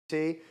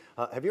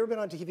Have you ever been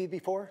on TV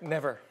before?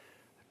 Never.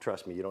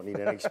 Trust me, you don't need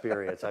any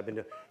experience. I've been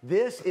doing.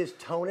 This is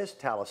Tonis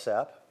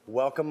Talasep.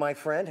 Welcome, my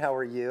friend. How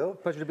are you?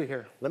 Pleasure to be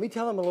here. Let me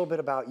tell him a little bit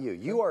about you.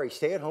 You are a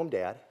stay-at-home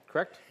dad.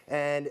 Correct.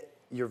 And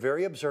you're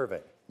very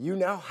observant. You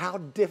know how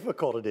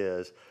difficult it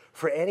is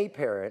for any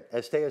parent,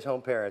 as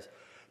stay-at-home parents,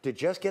 to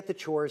just get the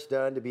chores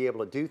done, to be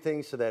able to do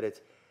things so that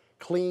it's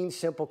clean,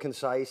 simple,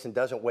 concise, and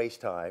doesn't waste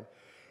time.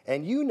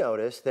 And you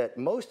notice that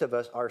most of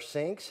us, our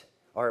sinks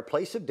are a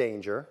place of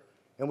danger,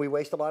 and we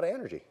waste a lot of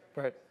energy.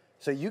 Right.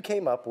 So you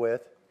came up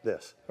with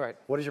this. Right.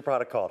 What is your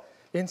product called?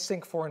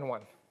 InSink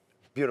 4-in-1.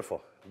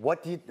 Beautiful.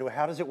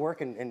 How does it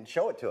work, and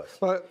show it to us?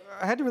 Well,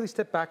 I had to really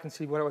step back and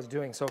see what I was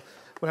doing. So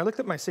when I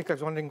looked at my sink, I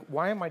was wondering,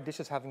 why are my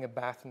dishes having a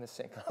bath in the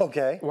sink?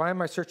 Okay. Why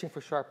am I searching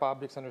for sharp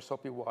objects under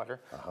soapy water?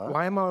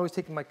 Why am I always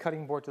taking my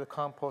cutting board to the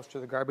compost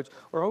or the garbage,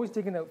 or always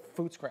digging out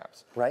food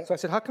scraps? Right. So I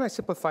said, how can I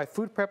simplify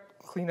food prep,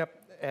 cleanup,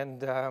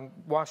 and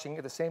washing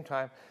at the same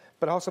time,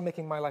 but also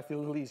making my life a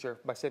little easier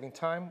by saving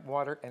time,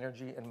 water,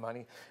 energy, and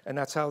money. And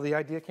that's how the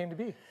idea came to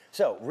be.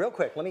 So real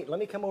quick, let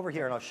me come over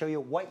here and I'll show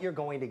you what you're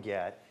going to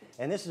get.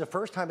 And this is the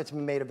first time it's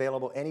been made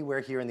available anywhere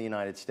here in the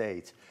United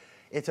States.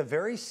 It's a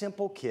very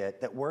simple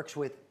kit that works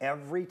with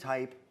every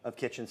type of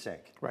kitchen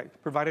sink. Right,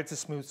 provided it's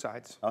smooth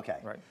sides. Okay.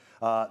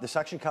 Right. The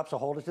suction cups will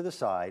hold it to the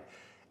side.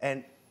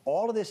 And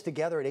all of this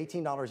together at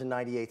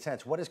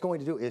 $18.98, what it's going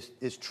to do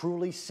is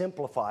truly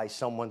simplify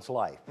someone's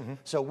life.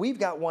 So we've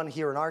got one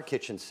here in our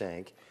kitchen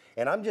sink,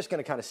 and I'm just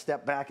going to kind of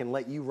step back and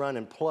let you run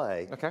and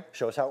play. Okay.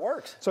 Show us how it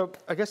works. So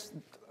I guess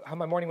how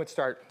my morning would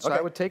start. So Okay.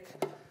 I would take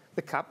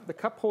the cup. The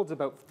cup holds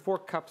about 4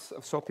 cups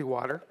of soapy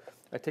water.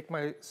 I take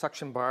my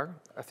suction bar,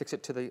 I fix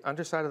it to the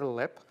underside of the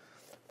lip,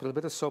 put a little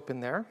bit of soap in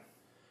there.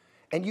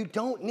 And you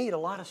don't need a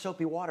lot of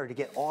soapy water to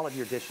get all of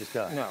your dishes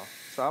done. No.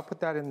 So I'll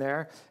put that in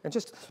there. And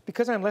just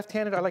because I'm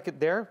left-handed, I like it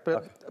there,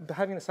 but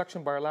having the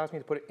suction bar allows me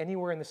to put it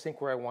anywhere in the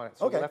sink where I want it.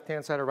 So the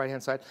left-hand side or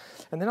right-hand side.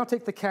 And then I'll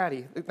take the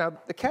caddy. Now,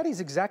 the caddy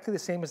is exactly the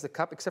same as the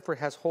cup, except for it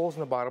has holes in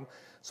the bottom.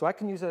 So I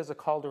can use it as a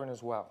cauldron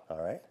as well.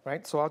 All right.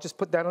 Right? So I'll just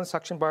put that on the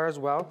suction bar as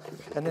well.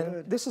 And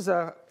then this is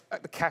the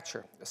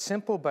Katcher. A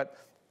simple but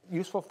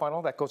useful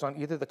funnel that goes on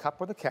either the cup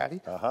or the caddy.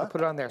 I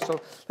put it on there.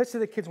 So let's say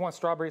the kids want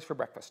strawberries for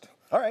breakfast.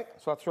 All right.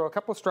 So I'll throw a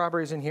couple of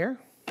strawberries in here,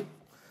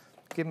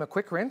 give them a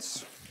quick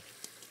rinse,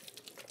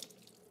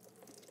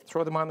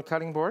 throw them on the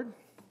cutting board.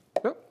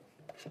 Yep.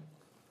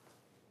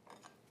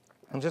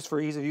 And just for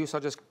ease of use,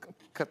 I'll just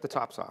cut the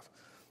tops off.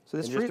 So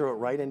this and just throw it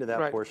right into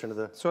that portion of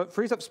the... So it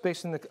frees up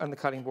space on the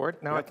cutting board.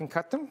 Now I can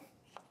cut them,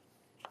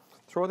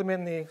 throw them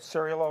in the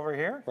cereal over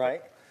here.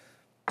 Right.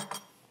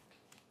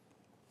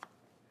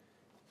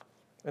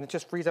 And it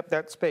just frees up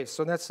that space.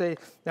 So let's say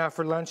now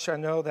for lunch, I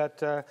know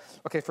that,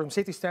 okay, from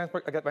safety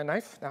standpoint, I got my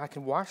knife. Now I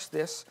can wash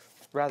this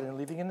rather than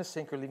leaving it in the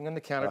sink or leaving it on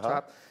the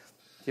countertop.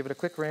 Give it a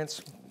quick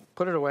rinse,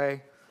 put it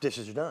away.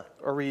 Dishes are done.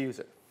 Or reuse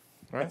it.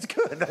 Right? That's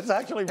good. That's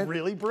actually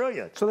really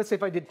brilliant. So let's say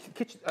if I did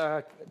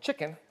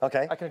chicken,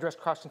 okay, I can address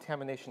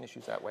cross-contamination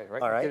issues that way,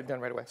 right? All right. Get it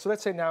done right away. So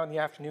let's say now in the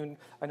afternoon,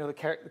 I know the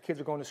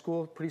kids are going to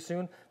school pretty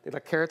soon. They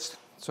like carrots,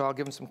 so I'll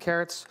give them some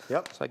carrots.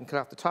 Yep. So I can cut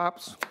off the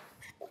tops.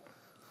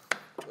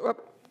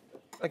 Whoop.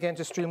 Again,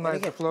 just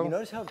streamline the flow. You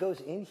notice how it goes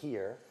in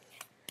here,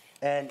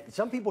 and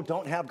some people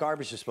don't have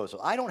garbage disposal.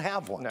 I don't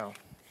have one. No.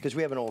 Because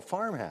we have an old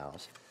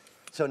farmhouse.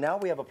 So now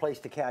we have a place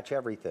to catch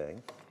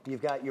everything.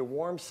 You've got your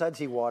warm,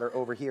 sudsy water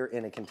over here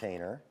in a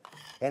container,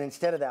 and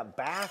instead of that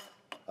bath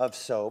of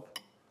soap,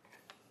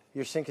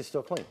 your sink is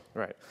still clean.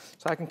 Right.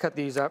 So I can cut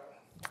these up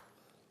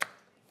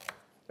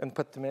and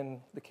put them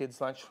in the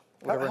kids' lunch.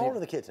 How old are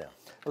the kids now?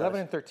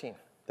 11 and 13.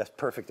 That's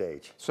perfect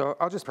age. So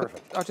I'll just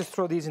I'll just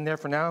throw these in there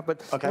for now. But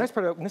the nice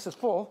part, when this is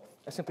full,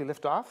 I simply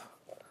lift off.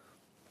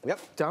 Yep.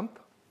 Dump.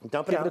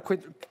 Dump it give out.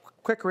 It a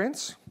quick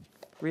rinse.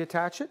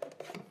 Reattach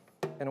it,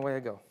 and away I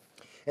go.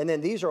 And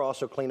then these are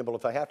also cleanable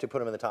if I have to put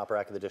them in the top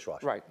rack of the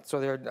dishwasher. Right. So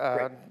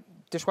they're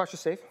dishwasher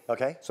safe.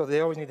 Okay. So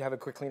they always need to have a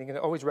quick cleaning, and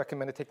I always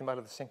recommend to take them out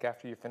of the sink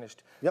after you're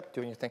finished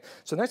doing your thing.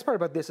 So the nice part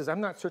about this is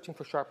I'm not searching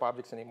for sharp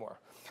objects anymore.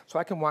 So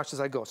I can wash as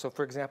I go. So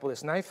for example,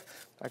 this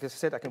knife, like I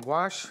said, I can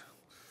wash,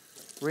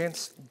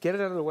 rinse, get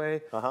it out of the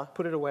way,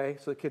 put it away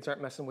so the kids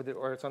aren't messing with it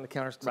or it's on the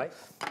counter. Right.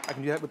 I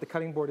can do that with the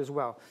cutting board as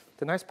well.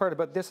 The nice part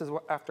about this is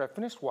after I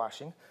finish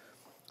washing,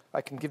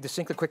 I can give the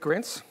sink a quick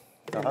rinse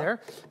in there.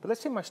 But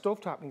let's say my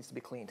stovetop needs to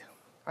be cleaned.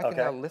 I can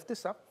now lift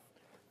this up,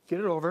 get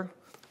it over,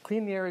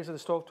 clean the areas of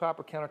the stovetop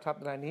or countertop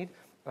that I need,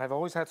 and I've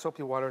always had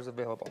soapy waters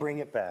available. Bring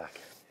it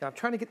back. Now I'm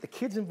trying to get the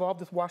kids involved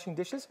with washing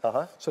dishes.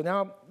 So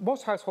now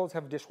most households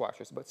have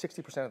dishwashers, about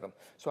 60% of them.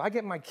 So I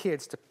get my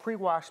kids to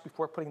pre-wash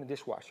before putting in the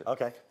dishwasher.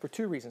 Okay. For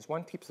 2 reasons.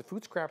 One, keeps the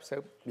food scraps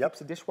out, keeps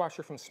the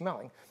dishwasher from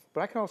smelling,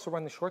 but I can also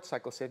run the short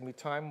cycle, saving me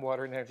time,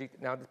 water, and energy.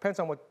 Now it depends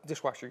on what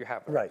dishwasher you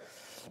have. Right.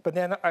 But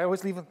then I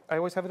always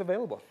have it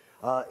available.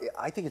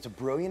 I think it's a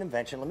brilliant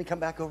invention. Let me come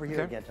back over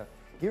here again.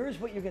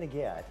 Here's what you're going to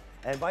get.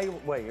 And by the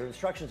way, your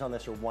instructions on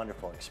this are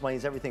wonderful. It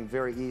explains everything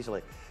very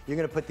easily. You're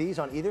going to put these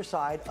on either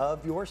side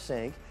of your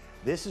sink.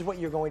 This is what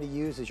you're going to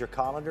use as your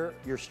colander,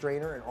 your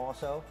strainer, and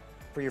also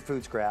for your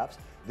food scraps.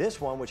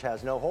 This one, which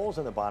has no holes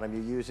in the bottom,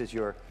 you use as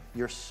your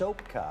your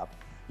soap cup.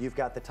 You've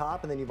got the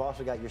top, and then you've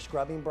also got your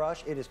scrubbing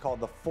brush. It is called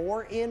the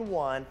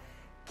 4-in-1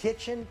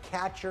 Kitchen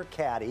Katcher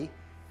Kaddy.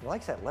 He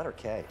likes that letter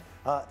K.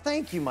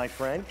 Thank you, my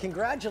friend.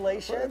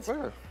 Congratulations.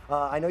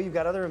 I know you've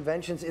got other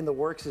inventions in the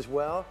works as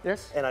well.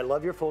 Yes. And I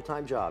love your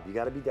full-time job. You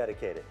got to be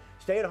dedicated.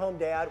 Stay-at-home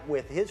dad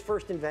with his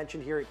first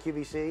invention here at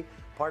QVC,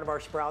 part of our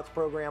Sprouts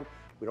program.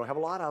 We don't have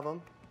a lot of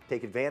them.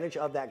 Take advantage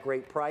of that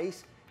great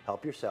price.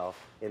 Help yourself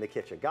in the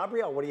kitchen.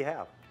 Gabrielle, what do you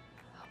have?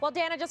 Well,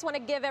 Dan, I just want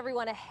to give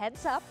everyone a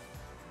heads up.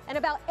 In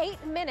about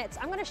 8 minutes,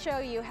 I'm going to show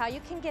you how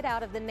you can get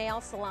out of the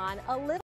nail salon a little